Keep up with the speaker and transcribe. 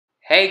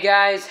Hey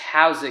guys,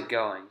 how's it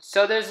going?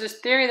 So there's this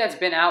theory that's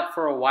been out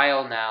for a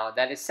while now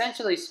that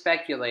essentially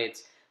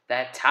speculates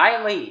that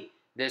Ty Lee,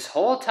 this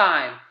whole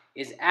time,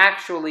 is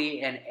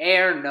actually an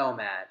air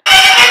nomad.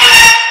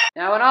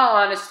 Now in all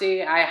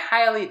honesty, I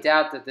highly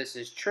doubt that this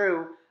is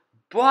true,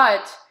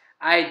 but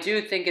I do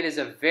think it is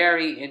a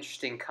very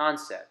interesting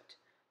concept.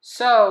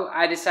 So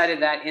I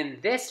decided that in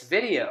this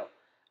video,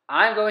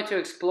 I'm going to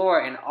explore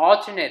an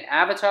alternate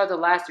Avatar the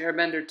Last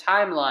Airbender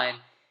timeline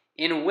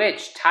in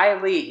which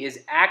Ty Lee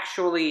is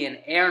actually an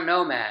air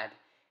nomad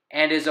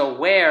and is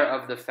aware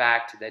of the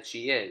fact that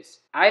she is.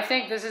 I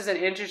think this is an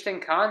interesting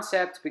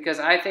concept because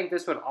I think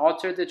this would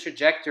alter the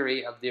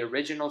trajectory of the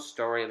original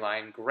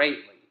storyline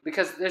greatly.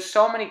 Because there's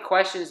so many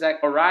questions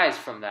that arise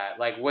from that.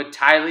 Like, would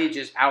Ty Lee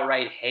just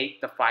outright hate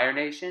the Fire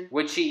Nation?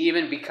 Would she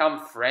even become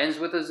friends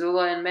with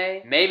Azula and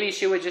May? Maybe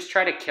she would just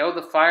try to kill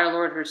the Fire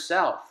Lord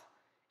herself.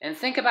 And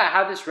think about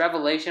how this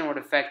revelation would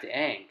affect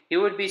Aang. He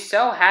would be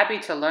so happy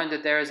to learn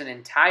that there is an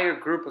entire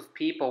group of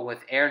people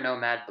with air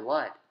nomad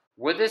blood.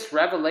 Would this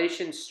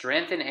revelation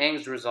strengthen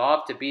Aang's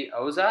resolve to beat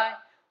Ozai?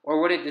 Or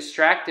would it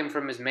distract him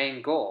from his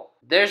main goal?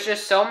 There's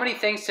just so many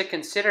things to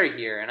consider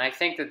here, and I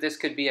think that this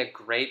could be a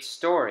great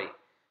story.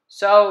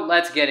 So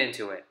let's get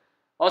into it.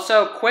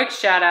 Also, quick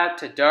shout out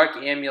to Dark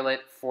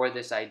Amulet for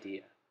this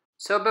idea.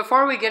 So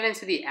before we get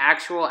into the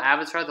actual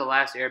Avatar the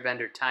Last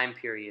Airbender time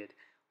period,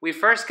 we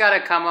first got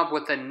to come up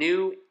with a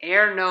new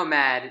air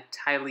nomad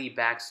Ty Lee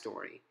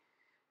backstory.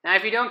 Now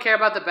if you don't care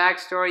about the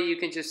backstory, you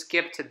can just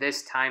skip to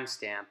this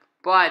timestamp,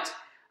 but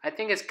I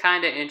think it's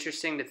kind of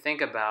interesting to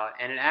think about,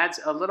 and it adds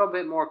a little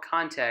bit more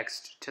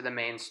context to the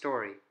main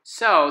story.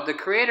 So, the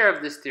creator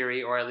of this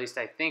theory, or at least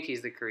I think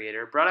he's the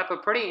creator, brought up a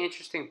pretty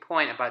interesting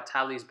point about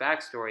Ty Lee's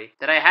backstory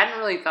that I hadn't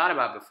really thought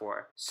about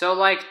before. So,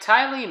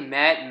 Ty Lee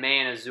met May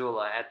and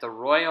Azula at the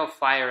Royal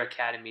Fire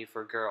Academy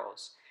for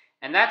Girls.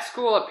 And that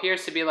school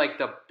appears to be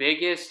the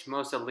biggest,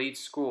 most elite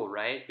school,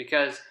 right?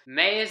 Because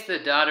May is the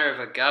daughter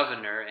of a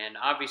governor, and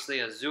obviously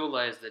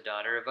Azula is the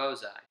daughter of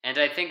Ozai. And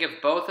I think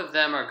if both of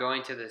them are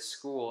going to this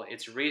school,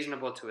 it's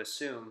reasonable to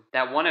assume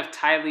that one of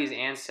Ty Lee's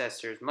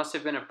ancestors must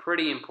have been a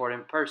pretty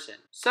important person.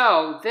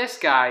 So, this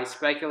guy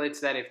speculates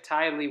that if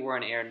Ty Lee were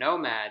an air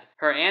nomad,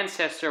 her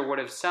ancestor would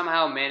have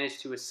somehow managed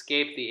to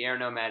escape the air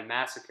nomad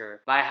massacre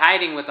by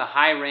hiding with a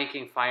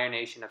high-ranking Fire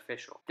Nation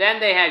official.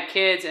 Then they had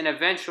kids, and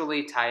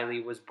eventually Ty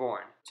Lee was born.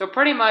 So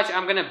pretty much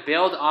I'm going to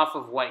build off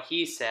of what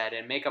he said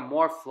and make a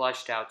more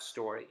fleshed out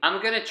story.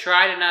 I'm going to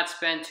try to not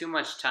spend too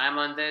much time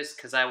on this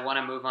because I want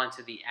to move on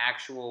to the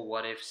actual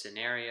what if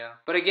scenario.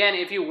 But again,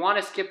 if you want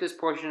to skip this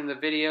portion of the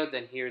video,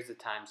 then here's the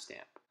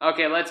timestamp.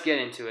 Okay, let's get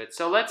into it.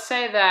 So let's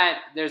say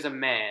that there's a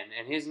man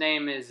and his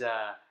name is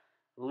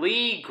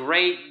Lee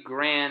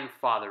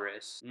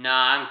Great-Grandfatheress.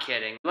 Nah, I'm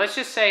kidding. Let's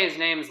just say his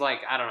name's I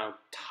don't know,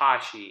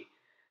 Tashi.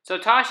 So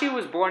Tashi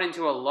was born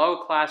into a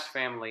low-class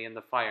family in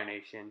the Fire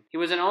Nation. He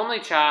was an only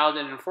child,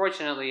 and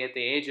unfortunately, at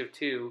the age of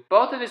 2,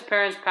 both of his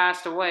parents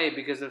passed away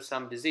because of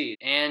some disease.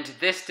 And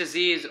this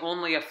disease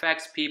only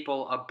affects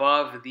people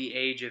above the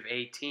age of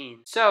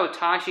 18. So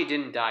Tashi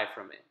didn't die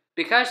from it.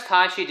 Because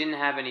Tashi didn't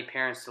have any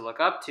parents to look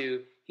up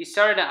to, he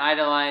started to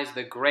idolize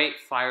the great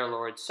Fire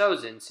Lord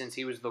Sozin since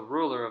he was the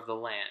ruler of the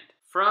land.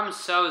 From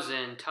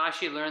Sozin,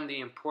 Tashi learned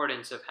the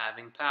importance of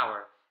having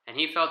power. And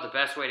he felt the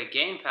best way to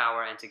gain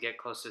power and to get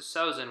close to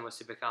Sozin was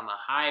to become a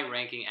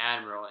high-ranking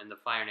admiral in the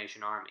Fire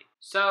Nation army.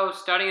 So,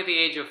 starting at the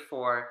age of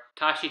 4,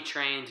 Tashi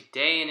trained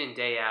day in and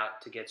day out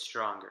to get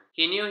stronger.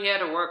 He knew he had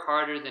to work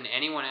harder than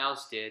anyone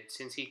else did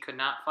since he could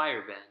not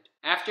firebend.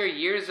 After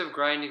years of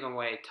grinding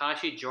away,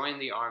 Tashi joined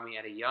the army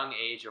at a young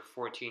age of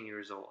 14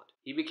 years old.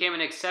 He became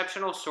an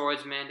exceptional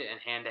swordsman and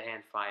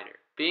hand-to-hand fighter.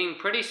 Being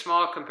pretty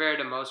small compared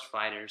to most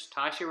fighters,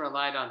 Tashi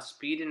relied on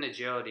speed and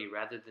agility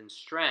rather than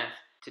strength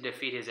to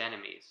defeat his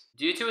enemies.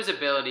 Due to his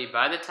ability,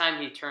 by the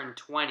time he turned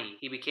 20,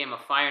 he became a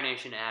Fire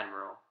Nation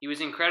admiral. He was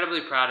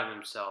incredibly proud of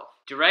himself.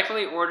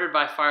 Directly ordered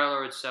by Fire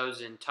Lord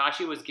Sozin,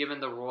 Tashi was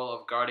given the role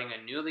of guarding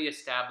a newly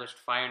established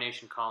Fire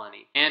Nation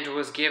colony, and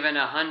was given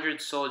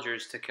 100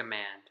 soldiers to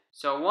command.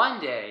 So one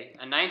day,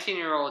 a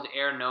 19-year-old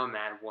air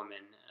nomad woman,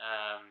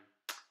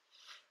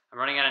 I'm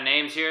running out of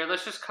names here,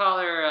 let's just call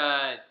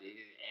her,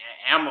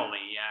 Emily.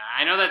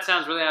 I know that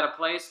sounds really out of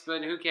place,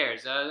 but who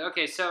cares?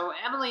 Okay, so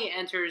Emily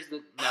enters the...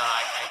 No,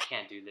 I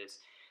can't do this.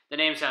 The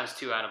name sounds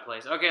too out of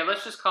place. Okay,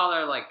 let's just call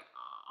her,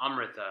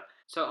 Amrita.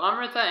 So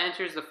Amrita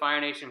enters the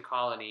Fire Nation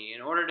colony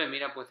in order to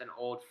meet up with an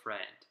old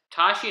friend.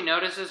 Tashi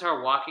notices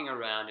her walking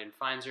around and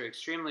finds her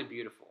extremely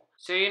beautiful.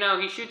 So,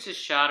 he shoots his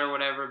shot or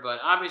whatever, but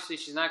obviously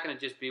she's not going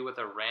to just be with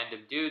a random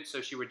dude,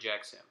 so she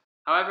rejects him.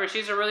 However,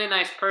 she's a really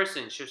nice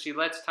person, so she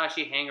lets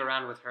Tashi hang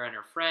around with her and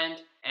her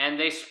friend, and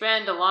they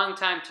spend a long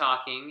time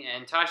talking,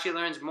 and Tashi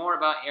learns more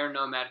about air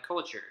nomad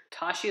culture.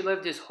 Tashi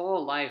lived his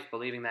whole life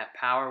believing that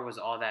power was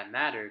all that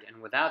mattered,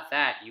 and without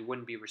that, you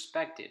wouldn't be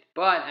respected.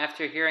 But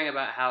after hearing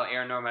about how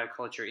air nomad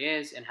culture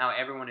is, and how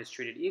everyone is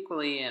treated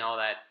equally, and all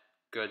that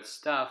good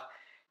stuff,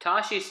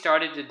 Tashi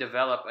started to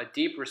develop a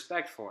deep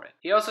respect for it.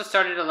 He also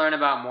started to learn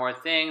about more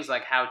things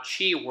like how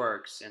chi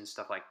works and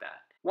stuff like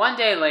that. One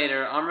day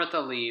later, Amrita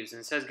leaves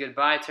and says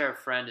goodbye to her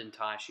friend and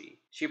Tashi.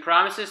 She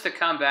promises to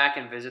come back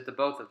and visit the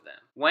both of them.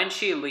 When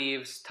she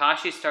leaves,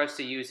 Tashi starts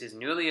to use his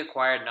newly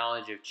acquired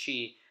knowledge of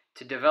chi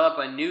to develop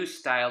a new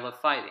style of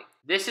fighting.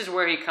 This is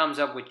where he comes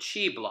up with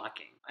chi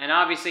blocking. And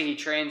obviously he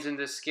trains in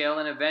this skill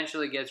and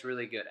eventually gets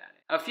really good at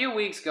it. A few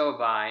weeks go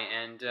by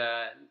and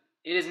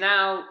it is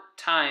now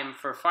time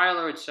for Fire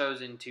Lord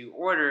Sozin to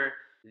order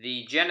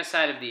the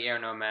genocide of the air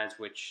nomads,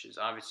 which is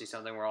obviously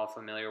something we're all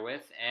familiar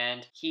with,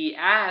 and he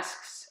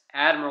asks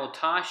Admiral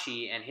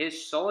Tashi and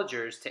his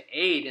soldiers to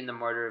aid in the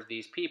murder of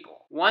these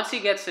people. Once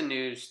he gets the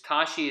news,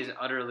 Tashi is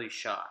utterly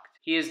shocked.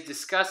 He is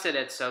disgusted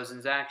at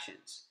Sozin's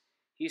actions.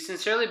 He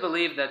sincerely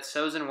believed that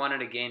Sozin wanted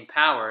to gain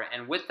power,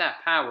 and with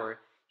that power,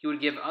 he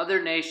would give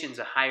other nations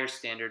a higher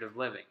standard of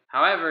living.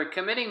 However,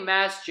 committing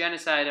mass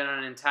genocide on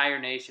an entire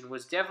nation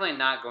was definitely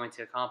not going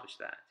to accomplish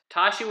that.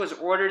 Tashi was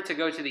ordered to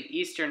go to the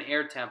Eastern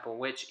Air Temple,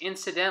 which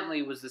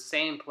incidentally was the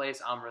same place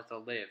Amrita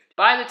lived.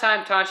 By the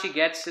time Tashi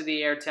gets to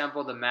the Air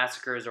Temple, the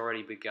massacre has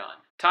already begun.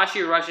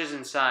 Tashi rushes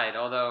inside,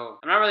 although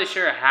I'm not really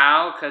sure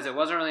how, because it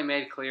wasn't really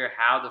made clear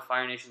how the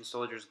Fire Nation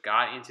soldiers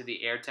got into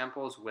the air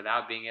temples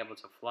without being able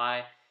to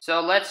fly. So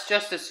let's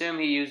just assume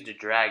he used a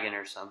dragon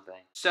or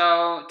something.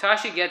 So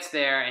Tashi gets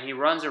there and he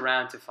runs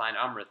around to find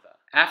Amrita.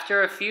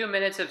 After a few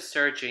minutes of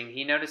searching,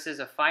 he notices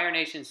a Fire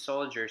Nation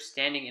soldier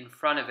standing in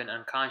front of an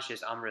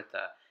unconscious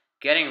Amrita,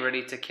 getting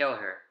ready to kill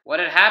her.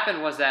 What had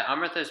happened was that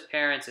Amrita's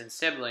parents and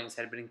siblings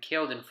had been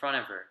killed in front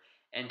of her,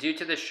 and due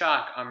to the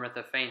shock,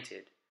 Amrita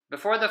fainted.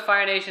 Before the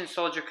Fire Nation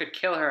soldier could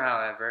kill her,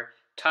 however,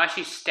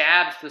 Tashi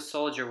stabs the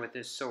soldier with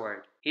his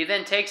sword. He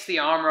then takes the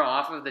armor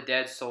off of the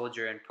dead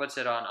soldier and puts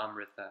it on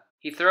Amrita.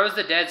 He throws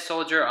the dead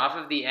soldier off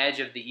of the edge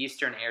of the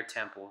Eastern Air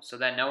Temple so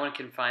that no one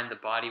can find the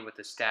body with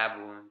the stab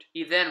wound.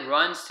 He then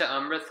runs to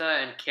Amrita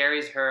and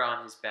carries her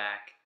on his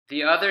back.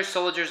 The other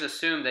soldiers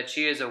assume that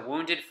she is a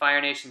wounded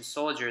Fire Nation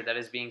soldier that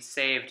is being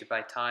saved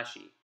by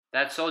Tashi.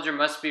 That soldier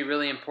must be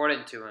really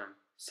important to him,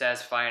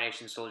 says Fire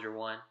Nation Soldier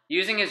 1.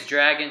 Using his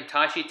dragon,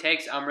 Tashi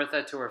takes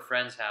Amrita to her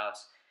friend's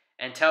house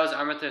and tells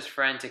Amrita's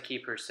friend to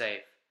keep her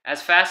safe.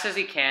 As fast as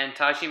he can,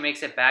 Tashi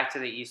makes it back to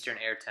the Eastern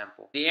Air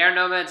Temple. The air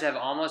nomads have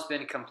almost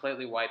been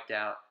completely wiped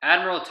out.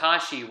 Admiral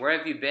Tashi, where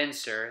have you been,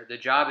 sir? The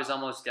job is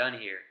almost done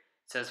here,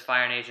 says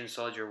Fire Nation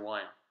Soldier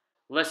 1.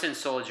 Listen,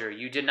 soldier,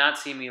 you did not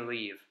see me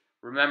leave.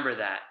 Remember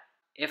that.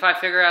 If I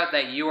figure out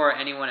that you or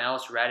anyone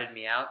else ratted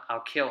me out,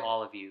 I'll kill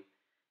all of you.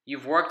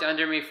 You've worked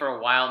under me for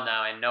a while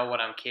now and know what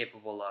I'm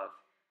capable of.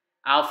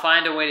 I'll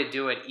find a way to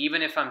do it,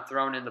 even if I'm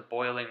thrown in the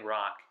boiling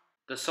rock.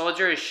 The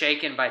soldier is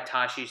shaken by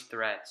Tashi's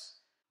threats.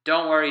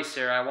 Don't worry,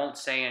 sir, I won't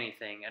say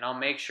anything, and I'll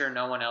make sure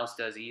no one else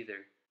does either.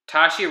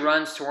 Tashi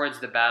runs towards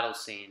the battle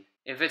scene.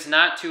 If it's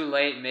not too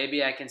late,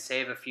 maybe I can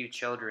save a few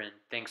children,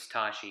 thinks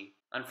Tashi.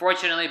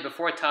 Unfortunately,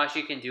 before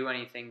Tashi can do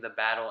anything, the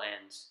battle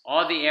ends.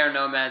 All the air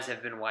nomads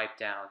have been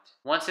wiped out.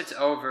 Once it's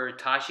over,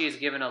 Tashi is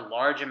given a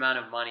large amount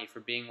of money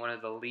for being one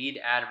of the lead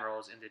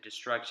admirals in the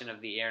destruction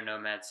of the air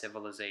nomad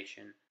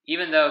civilization,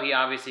 even though he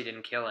obviously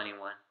didn't kill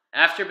anyone.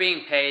 After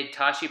being paid,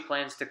 Tashi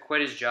plans to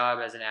quit his job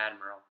as an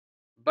admiral.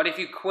 But if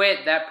you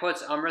quit, that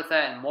puts Amrita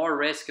at more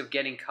risk of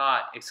getting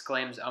caught,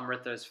 exclaims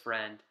Amrita's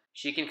friend.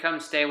 She can come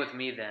stay with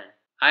me then.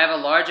 I have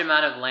a large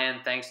amount of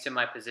land thanks to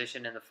my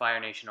position in the Fire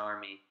Nation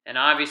army, and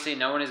obviously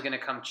no one is going to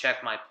come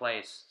check my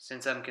place,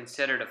 since I'm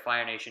considered a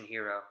Fire Nation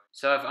hero.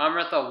 So if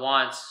Amrita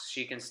wants,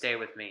 she can stay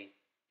with me.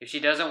 If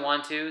she doesn't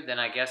want to, then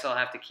I guess I'll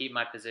have to keep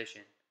my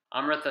position.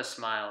 Amrita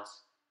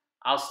smiles.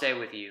 I'll stay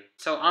with you.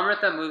 So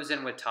Amrita moves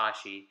in with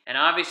Tashi, and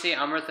obviously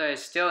Amrita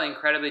is still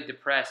incredibly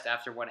depressed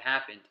after what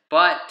happened.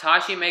 But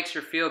Tashi makes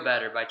her feel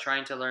better by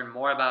trying to learn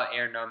more about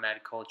air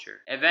nomad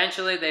culture.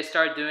 Eventually they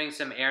start doing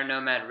some air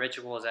nomad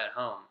rituals at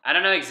home. I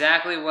don't know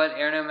exactly what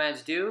air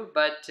nomads do,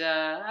 but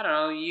I don't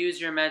know,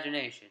 use your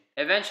imagination.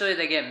 Eventually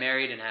they get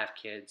married and have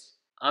kids.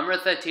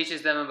 Amrita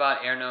teaches them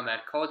about air nomad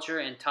culture,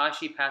 and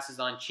Tashi passes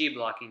on chi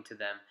blocking to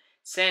them,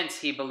 since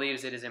he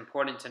believes it is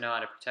important to know how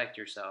to protect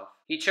yourself.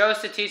 He chose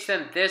to teach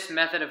them this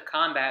method of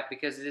combat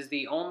because it is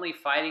the only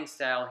fighting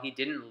style he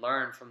didn't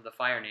learn from the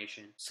Fire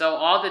Nation. So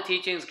all the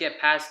teachings get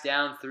passed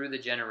down through the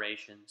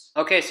generations.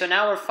 Okay, so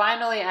now we're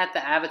finally at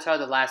the Avatar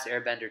the Last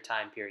Airbender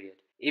time period.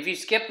 If you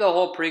skip the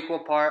whole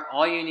prequel part,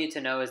 all you need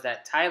to know is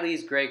that Ty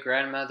Lee's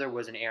great-grandmother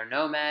was an air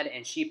nomad,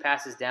 and she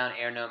passes down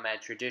air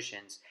nomad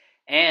traditions,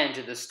 and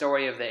the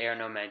story of the air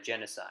nomad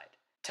genocide.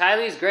 Ty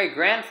Lee's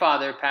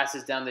great-grandfather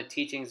passes down the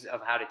teachings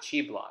of how to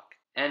chi block.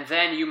 And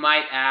then you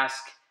might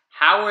ask,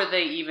 how are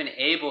they even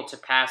able to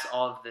pass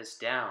all of this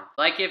down?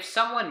 Like, if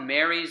someone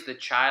marries the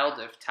child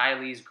of Ty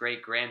Lee's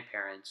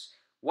great-grandparents,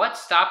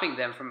 what's stopping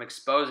them from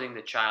exposing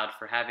the child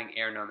for having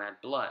air nomad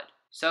blood?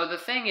 So the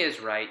thing is,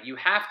 right, you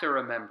have to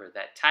remember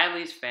that Ty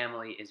Lee's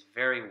family is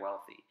very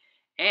wealthy,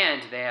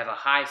 and they have a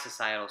high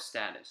societal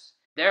status.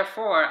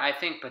 Therefore, I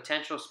think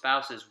potential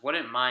spouses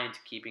wouldn't mind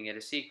keeping it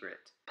a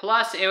secret.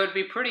 Plus, it would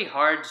be pretty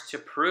hard to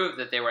prove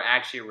that they were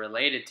actually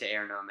related to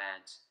air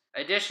nomads.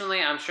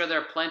 Additionally, I'm sure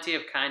there are plenty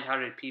of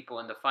kind-hearted people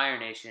in the Fire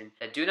Nation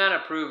that do not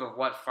approve of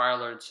what Fire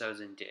Lord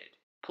Sozin did.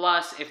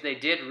 Plus, if they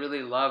did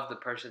really love the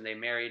person they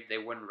married, they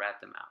wouldn't rat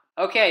them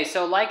out. Okay,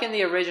 so like in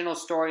the original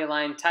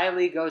storyline, Ty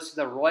Lee goes to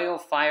the Royal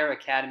Fire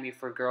Academy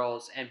for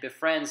Girls and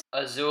befriends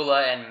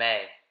Azula and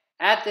May.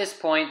 At this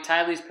point,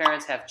 Ty Lee's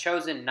parents have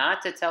chosen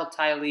not to tell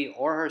Ty Lee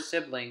or her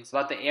siblings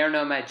about the Air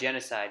Nomad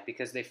genocide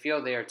because they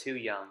feel they are too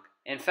young.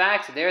 In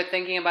fact, they're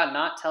thinking about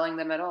not telling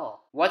them at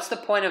all. What's the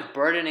point of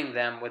burdening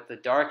them with the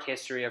dark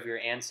history of your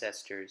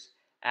ancestors?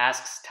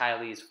 Asks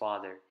Ty Lee's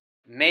father.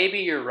 Maybe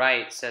you're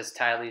right, says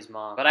Ty Lee's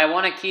mom, but I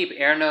want to keep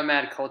Air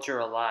Nomad culture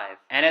alive.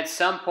 And at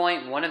some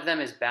point, one of them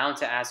is bound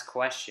to ask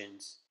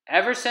questions.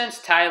 Ever since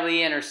Ty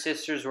Lee and her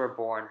sisters were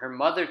born, her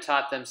mother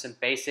taught them some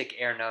basic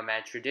Air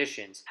Nomad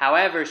traditions.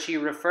 However, she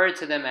referred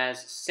to them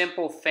as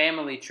simple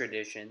family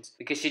traditions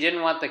because she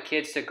didn't want the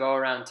kids to go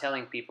around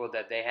telling people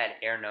that they had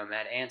Air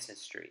Nomad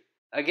ancestry.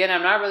 Again,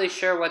 I'm not really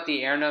sure what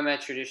the Air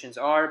Nomad traditions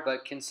are,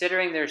 but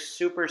considering they're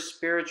super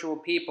spiritual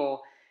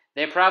people,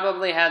 they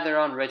probably had their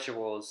own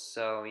rituals,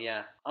 so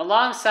yeah.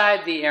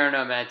 Alongside the Air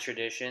Nomad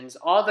traditions,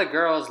 all the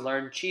girls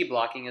learn chi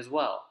blocking as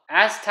well.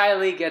 As Ty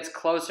Lee gets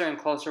closer and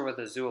closer with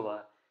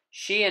Azula,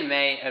 she and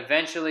May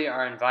eventually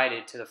are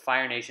invited to the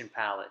Fire Nation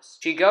Palace.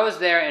 She goes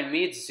there and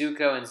meets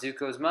Zuko and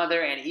Zuko's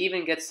mother and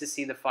even gets to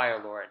see the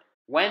Fire Lord.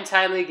 When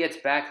Ty Lee gets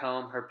back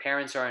home, her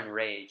parents are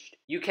enraged.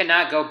 You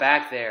cannot go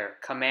back there,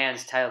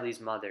 commands Ty Lee's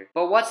mother.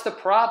 But what's the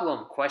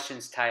problem?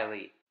 Questions Ty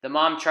Lee. The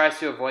mom tries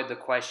to avoid the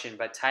question,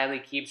 but Ty Lee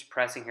keeps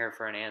pressing her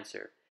for an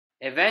answer.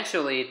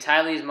 Eventually,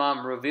 Ty Lee's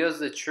mom reveals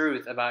the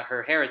truth about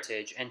her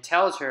heritage and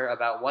tells her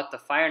about what the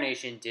Fire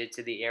Nation did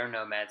to the Air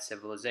Nomad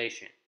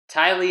civilization.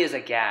 Ty Lee is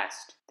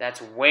aghast.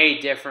 That's way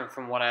different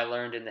from what I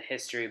learned in the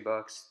history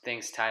books,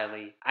 thinks Ty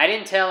Lee. I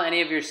didn't tell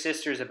any of your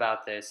sisters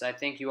about this. I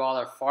think you all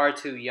are far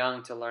too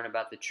young to learn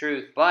about the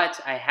truth, but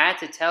I had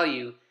to tell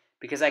you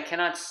because I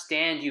cannot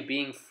stand you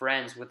being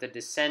friends with a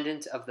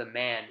descendant of the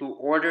man who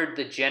ordered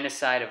the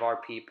genocide of our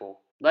people.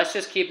 Let's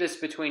just keep this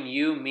between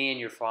you, me, and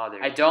your father.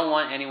 I don't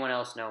want anyone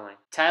else knowing.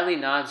 Ty Lee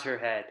nods her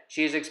head.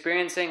 She is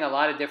experiencing a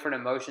lot of different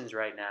emotions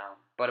right now,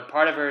 but a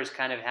part of her is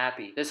kind of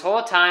happy. This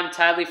whole time,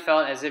 Ty Lee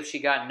felt as if she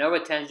got no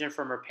attention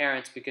from her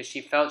parents because she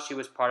felt she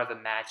was part of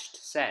a matched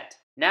set.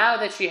 Now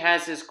that she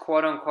has this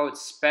quote-unquote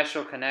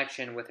special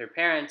connection with her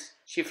parents,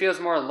 she feels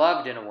more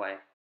loved in a way.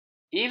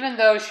 Even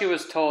though she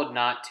was told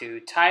not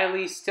to, Ty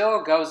Lee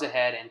still goes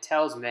ahead and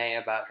tells May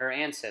about her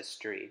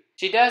ancestry.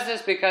 She does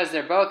this because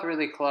they're both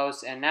really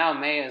close, and now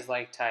May is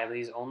like Ty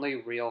Lee's only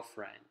real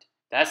friend.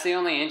 That's the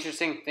only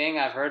interesting thing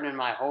I've heard in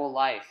my whole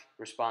life,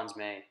 responds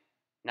May.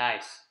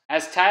 Nice.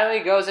 As Ty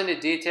Lee goes into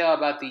detail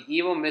about the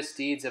evil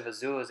misdeeds of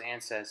Azula's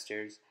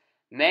ancestors,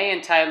 May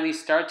and Ty Lee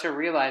start to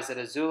realize that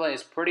Azula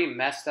is pretty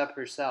messed up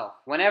herself.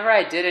 Whenever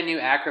I did a new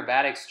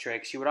acrobatics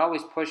trick, she would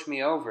always push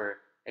me over,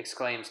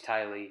 exclaims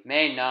Ty Lee.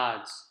 May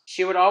nods.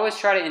 She would always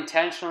try to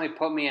intentionally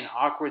put me in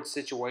awkward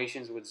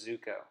situations with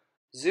Zuko.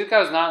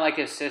 Zuko's not like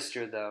his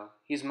sister, though.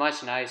 He's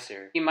much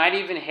nicer. He might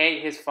even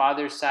hate his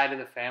father's side of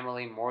the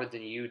family more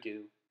than you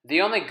do. The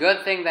only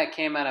good thing that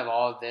came out of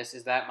all of this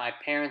is that my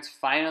parents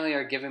finally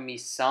are giving me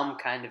some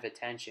kind of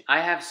attention.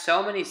 I have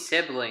so many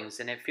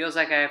siblings, and it feels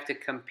like I have to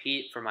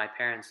compete for my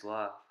parents'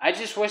 love. I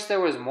just wish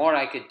there was more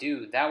I could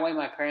do. That way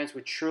my parents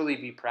would truly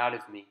be proud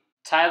of me.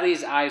 Ty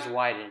Lee's eyes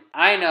widen.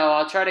 I know,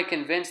 I'll try to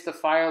convince the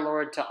Fire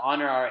Lord to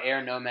honor our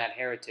Air Nomad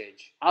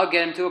heritage. I'll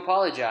get him to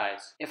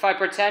apologize. If I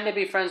pretend to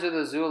be friends with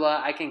Azula,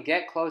 I can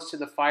get close to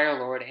the Fire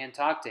Lord and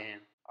talk to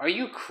him. Are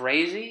you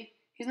crazy?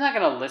 He's not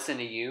gonna listen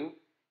to you.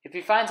 If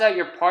he finds out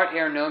you're part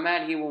Air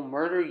Nomad, he will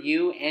murder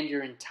you and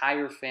your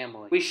entire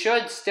family. We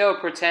should still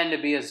pretend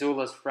to be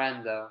Azula's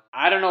friend, though.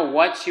 I don't know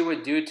what she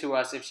would do to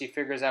us if she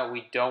figures out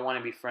we don't want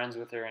to be friends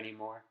with her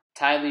anymore.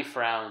 Ty Lee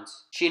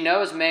frowns. She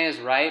knows May is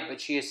right, but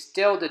she is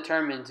still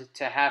determined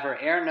to have her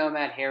Air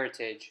Nomad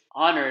heritage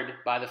honored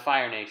by the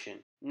Fire Nation.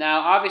 Now,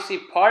 obviously,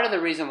 part of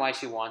the reason why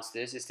she wants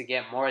this is to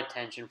get more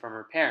attention from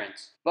her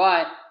parents,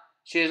 but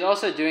she is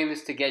also doing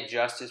this to get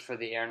justice for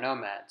the Air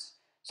Nomads.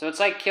 So it's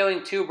like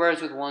killing two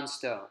birds with one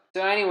stone.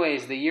 So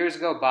anyways, the years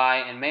go by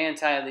and May and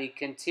Ty Lee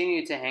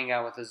continue to hang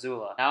out with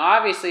Azula. Now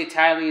obviously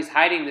Ty Lee is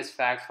hiding this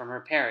fact from her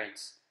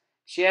parents.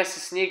 She has to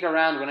sneak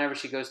around whenever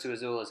she goes to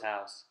Azula's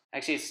house.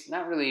 Actually, it's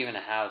not really even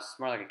a house, it's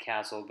more like a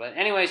castle. But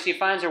anyway, she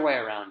finds her way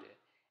around it.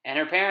 And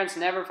her parents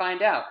never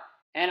find out.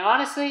 And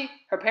honestly,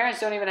 her parents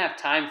don't even have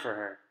time for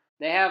her.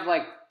 They have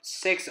like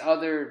 6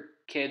 other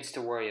kids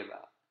to worry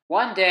about.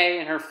 One day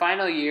in her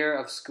final year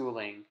of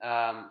schooling,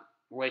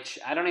 which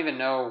I don't even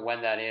know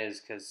when that is,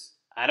 because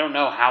I don't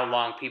know how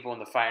long people in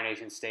the Fire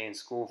Nation stay in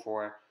school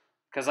for.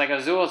 Because like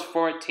Azula's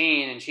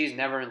 14 and she's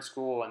never in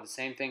school, and the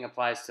same thing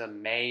applies to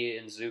May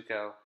and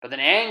Zuko. But then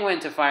Aang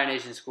went to Fire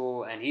Nation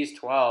school and he's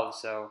 12,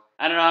 so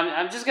I don't know,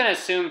 I'm just going to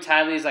assume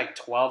Ty Lee's like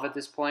 12 at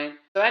this point.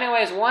 So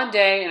anyways, one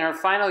day in her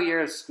final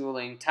year of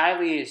schooling, Ty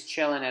Lee is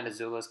chilling at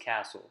Azula's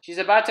castle. She's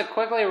about to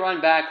quickly run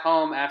back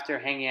home after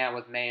hanging out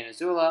with May and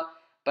Azula,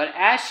 but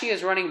as she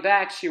is running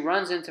back, she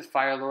runs into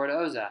Fire Lord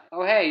Ozai.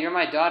 Oh hey, you're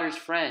my daughter's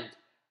friend.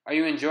 Are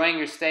you enjoying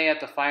your stay at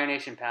the Fire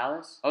Nation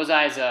Palace?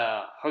 Ozai's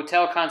a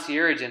hotel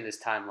concierge in this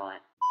timeline.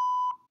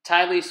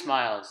 Ty Lee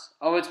smiles.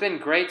 Oh, it's been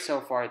great so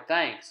far,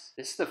 thanks.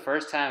 This is the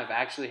first time I've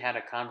actually had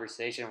a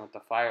conversation with the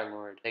Fire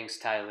Lord, thinks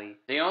Ty Lee.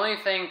 The only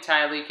thing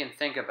Ty Lee can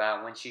think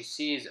about when she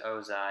sees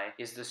Ozai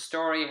is the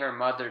story her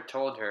mother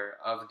told her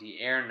of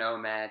the Air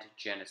Nomad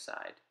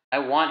genocide. I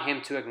want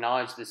him to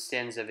acknowledge the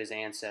sins of his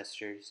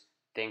ancestors,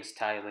 thinks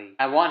Ty Lee.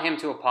 I want him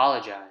to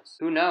apologize.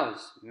 Who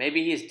knows?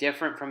 Maybe he's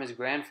different from his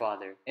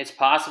grandfather. It's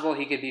possible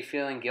he could be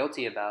feeling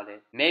guilty about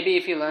it. Maybe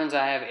if he learns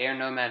I have Air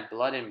Nomad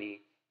blood in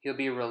me, he'll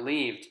be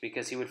relieved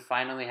because he would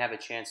finally have a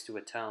chance to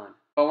atone.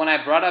 But when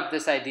I brought up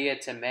this idea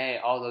to May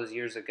all those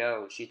years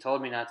ago, she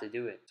told me not to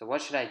do it. So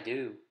what should I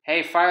do?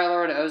 Hey, Fire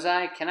Lord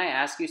Ozai, can I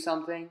ask you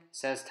something?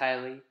 Says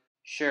Ty Lee.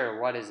 Sure,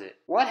 what is it?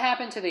 What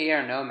happened to the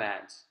Air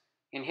Nomads?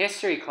 In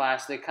history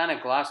class, they kind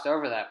of glossed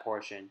over that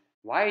portion.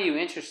 Why are you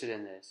interested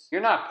in this?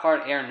 You're not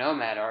part Air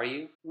Nomad, are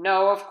you?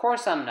 No, of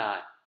course I'm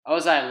not.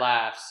 Ozai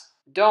laughs.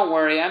 Don't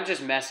worry, I'm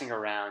just messing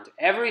around.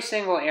 Every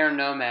single Air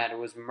Nomad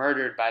was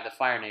murdered by the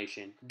Fire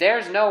Nation.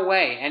 There's no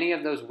way any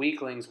of those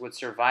weaklings would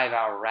survive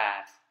our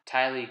wrath.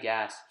 Ty Lee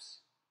gasps.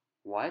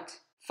 What?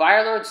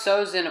 Firelord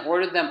Sozin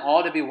ordered them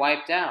all to be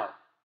wiped out.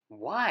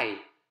 Why?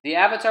 The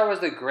Avatar was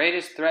the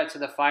greatest threat to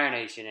the Fire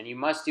Nation, and you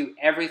must do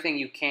everything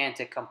you can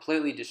to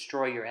completely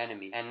destroy your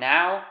enemy. And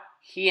now,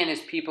 he and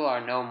his people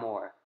are no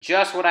more.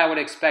 Just what I would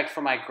expect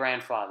from my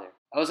grandfather.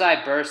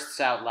 Ozai bursts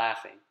out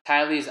laughing.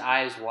 Ty Lee's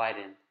eyes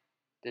widen.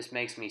 This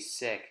makes me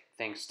sick,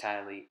 thinks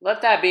Ty Lee.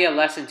 Let that be a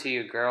lesson to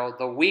you, girl.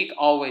 The weak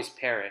always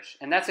perish,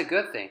 and that's a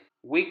good thing.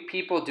 Weak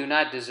people do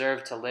not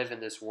deserve to live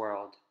in this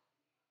world.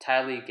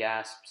 Ty Lee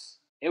gasps.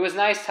 It was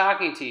nice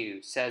talking to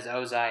you, says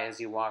Ozai as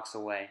he walks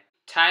away.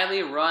 Ty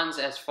Lee runs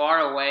as far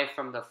away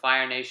from the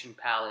Fire Nation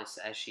Palace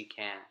as she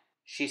can.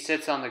 She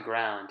sits on the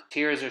ground.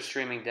 Tears are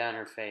streaming down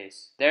her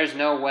face. There's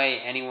no way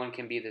anyone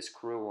can be this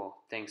cruel,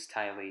 thinks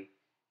Ty Lee.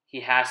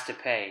 He has to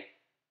pay,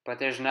 but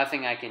there's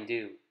nothing I can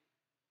do.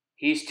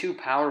 He's too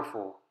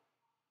powerful.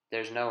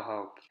 There's no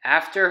hope.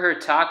 After her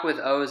talk with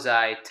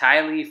Ozai,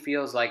 Ty Lee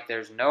feels like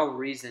there's no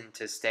reason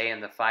to stay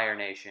in the Fire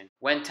Nation.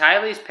 When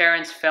Ty Lee's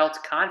parents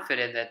felt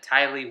confident that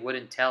Ty Lee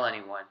wouldn't tell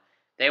anyone,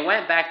 they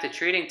went back to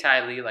treating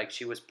Ty Lee like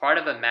she was part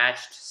of a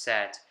matched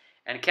set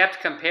and kept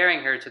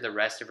comparing her to the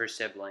rest of her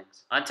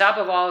siblings. On top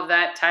of all of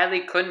that, Ty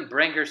Lee couldn't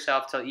bring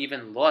herself to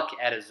even look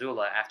at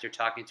Azula after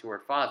talking to her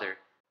father,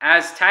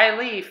 as Ty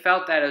Lee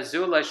felt that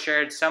Azula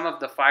shared some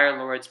of the Fire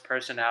Lord's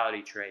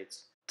personality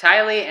traits.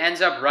 Ty Lee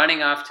ends up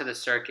running off to the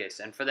circus,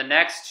 and for the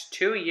next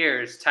 2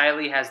 years, Ty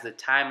Lee has the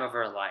time of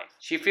her life.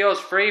 She feels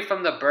free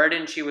from the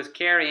burden she was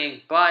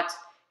carrying, but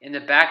in the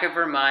back of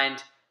her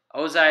mind,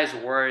 Ozai's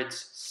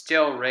words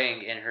still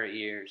ring in her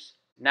ears.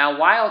 Now,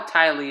 while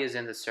Ty Lee is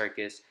in the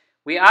circus,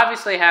 we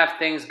obviously have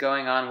things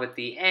going on with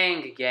the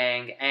Aang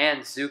gang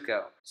and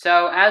Zuko.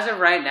 So, as of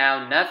right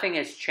now, nothing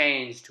has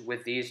changed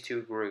with these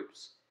two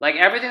groups. Like,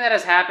 everything that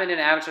has happened in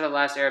Avatar the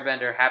Last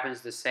Airbender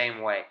happens the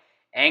same way.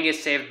 Aang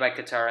is saved by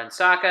Katara and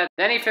Sokka.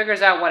 Then he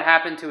figures out what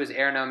happened to his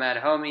Air Nomad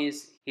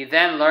homies. He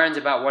then learns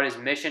about what his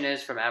mission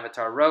is from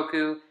Avatar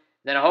Roku.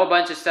 Then a whole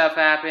bunch of stuff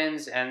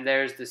happens, and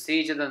there's the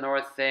Siege of the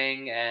North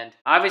thing, and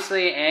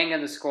obviously Aang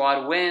and the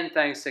squad win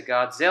thanks to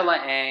Godzilla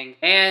Aang,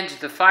 and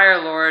the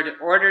Fire Lord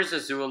orders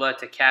Azula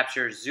to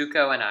capture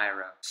Zuko and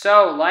Iroh.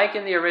 So, like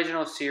in the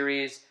original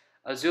series,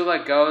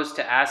 Azula goes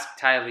to ask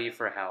Ty Lee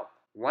for help.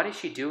 What is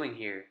she doing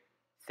here?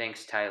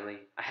 Thinks Ty Lee.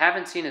 I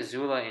haven't seen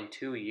Azula in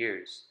 2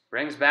 years.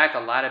 Brings back a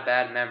lot of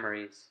bad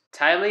memories.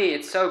 Ty Lee,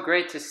 it's so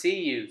great to see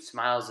you,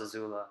 smiles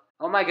Azula.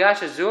 Oh my gosh,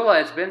 Azula,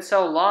 it's been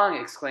so long,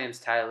 exclaims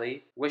Ty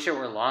Lee. Wish it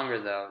were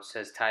longer though,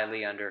 says Ty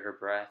Lee under her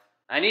breath.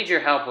 I need your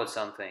help with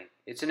something.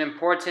 It's an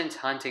important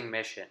hunting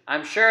mission.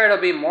 I'm sure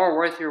it'll be more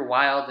worth your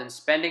while than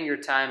spending your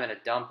time at a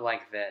dump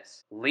like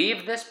this.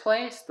 Leave this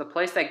place? The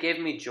place that gave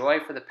me joy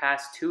for the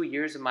past 2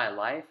 years of my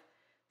life?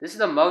 This is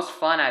the most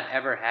fun I've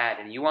ever had,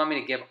 and you want me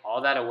to give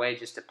all that away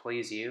just to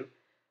please you?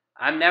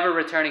 I'm never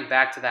returning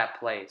back to that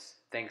place,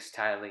 thinks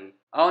Ty Lee.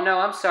 Oh no,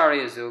 I'm sorry,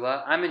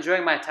 Azula. I'm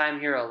enjoying my time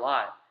here a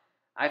lot.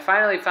 I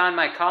finally found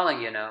my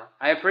calling, you know.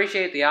 I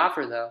appreciate the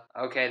offer, though.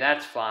 Okay,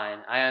 that's fine.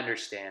 I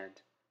understand.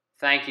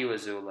 Thank you,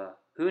 Azula.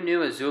 Who knew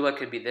Azula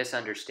could be this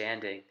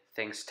understanding,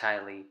 thinks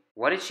Ty Lee.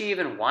 What did she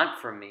even want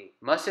from me?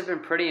 Must have been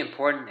pretty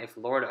important if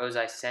Lord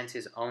Ozai sent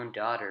his own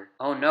daughter.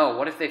 Oh no,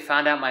 what if they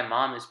found out my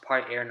mom is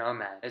part Air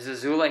Nomad? Is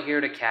Azula here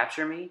to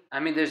capture me?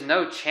 I mean, there's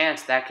no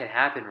chance that could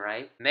happen,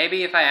 right?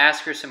 Maybe if I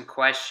ask her some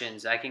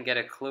questions, I can get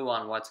a clue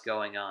on what's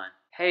going on.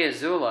 Hey,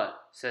 Azula,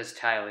 says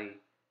Ty Lee.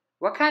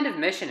 What kind of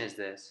mission is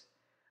this?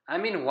 I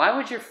mean, why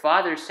would your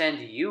father send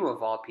you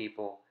of all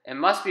people? It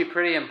must be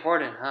pretty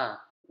important, huh?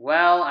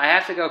 Well, I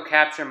have to go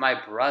capture my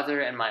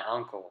brother and my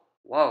uncle.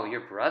 Whoa,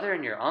 your brother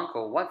and your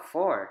uncle? What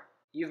for?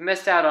 You've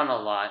missed out on a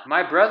lot.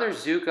 My brother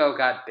Zuko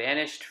got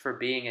banished for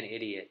being an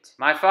idiot.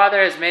 My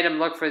father has made him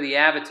look for the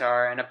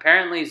Avatar, and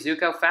apparently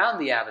Zuko found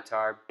the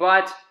Avatar,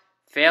 but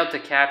failed to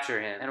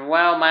capture him. And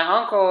well, my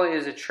uncle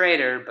is a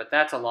traitor, but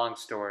that's a long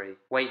story.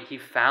 Wait, he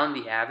found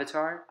the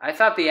Avatar? I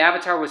thought the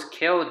Avatar was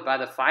killed by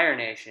the Fire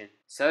Nation.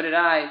 So did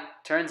I.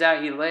 Turns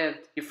out he lived.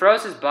 He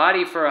froze his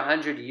body for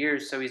 100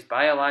 years, so he's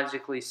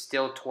biologically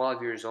still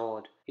 12 years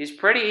old. He's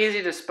pretty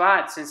easy to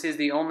spot since he's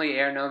the only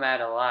air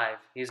nomad alive.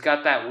 He's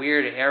got that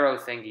weird arrow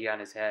thingy on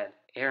his head.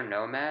 Air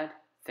nomad?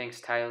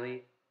 Thinks Ty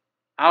Lee.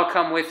 I'll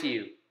come with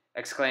you,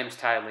 exclaims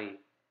Ty Lee.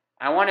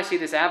 I want to see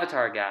this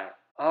Avatar guy.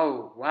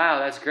 Oh, wow,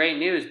 that's great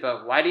news,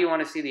 but why do you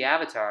want to see the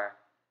Avatar?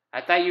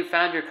 I thought you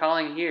found your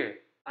calling here.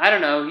 I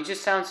don't know, he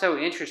just sounds so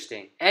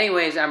interesting.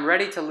 Anyways, I'm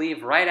ready to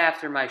leave right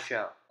after my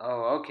show.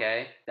 Oh,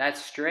 okay.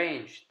 That's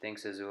strange,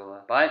 thinks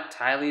Azula. But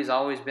Ty Lee's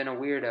always been a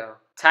weirdo.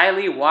 Ty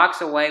Lee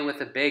walks away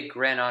with a big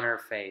grin on her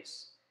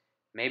face.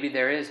 Maybe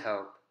there is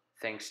hope,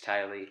 thinks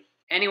Ty Lee.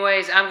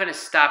 Anyways, I'm going to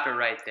stop it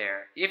right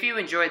there. If you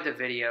enjoyed the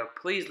video,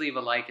 please leave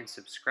a like and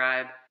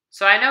subscribe.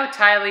 So I know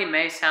Ty Lee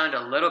may sound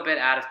a little bit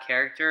out of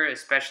character,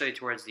 especially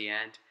towards the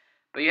end,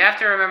 but you have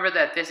to remember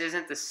that this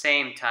isn't the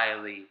same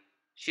Ty Lee.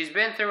 She's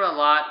been through a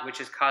lot, which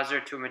has caused her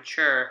to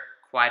mature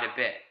quite a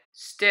bit.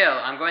 Still,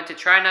 I'm going to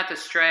try not to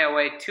stray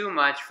away too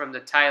much from the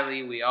Ty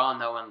Lee we all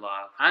know and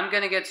love. I'm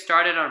going to get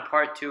started on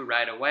part 2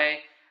 right away.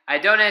 I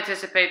don't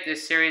anticipate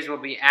this series will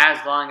be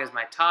as long as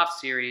my Toph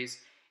series.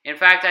 In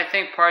fact, I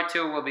think part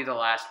 2 will be the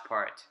last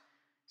part.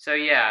 So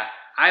yeah,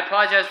 I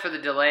apologize for the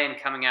delay in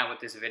coming out with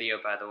this video,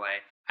 by the way.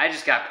 I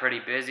just got pretty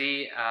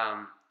busy.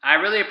 I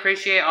really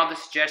appreciate all the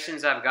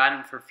suggestions I've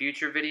gotten for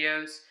future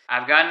videos.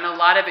 I've gotten a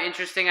lot of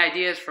interesting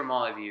ideas from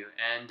all of you,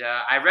 and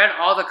I read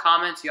all the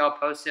comments y'all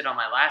posted on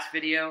my last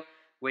video,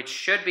 which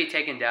should be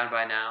taken down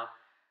by now.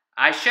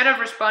 I should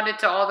have responded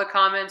to all the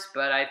comments,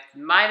 but I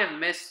might have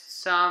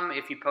missed some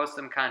if you post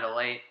them kind of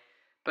late.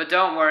 But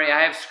don't worry,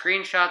 I have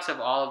screenshots of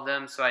all of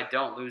them so I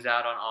don't lose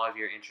out on all of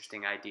your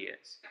interesting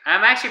ideas.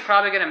 I'm actually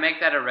probably going to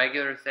make that a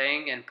regular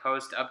thing and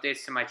post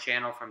updates to my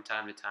channel from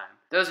time to time.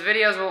 Those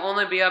videos will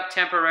only be up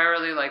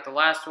temporarily like the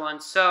last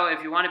one, so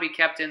if you want to be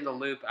kept in the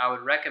loop, I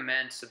would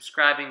recommend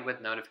subscribing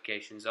with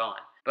notifications on.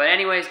 But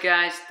anyways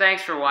guys,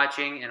 thanks for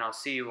watching and I'll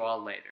see you all later.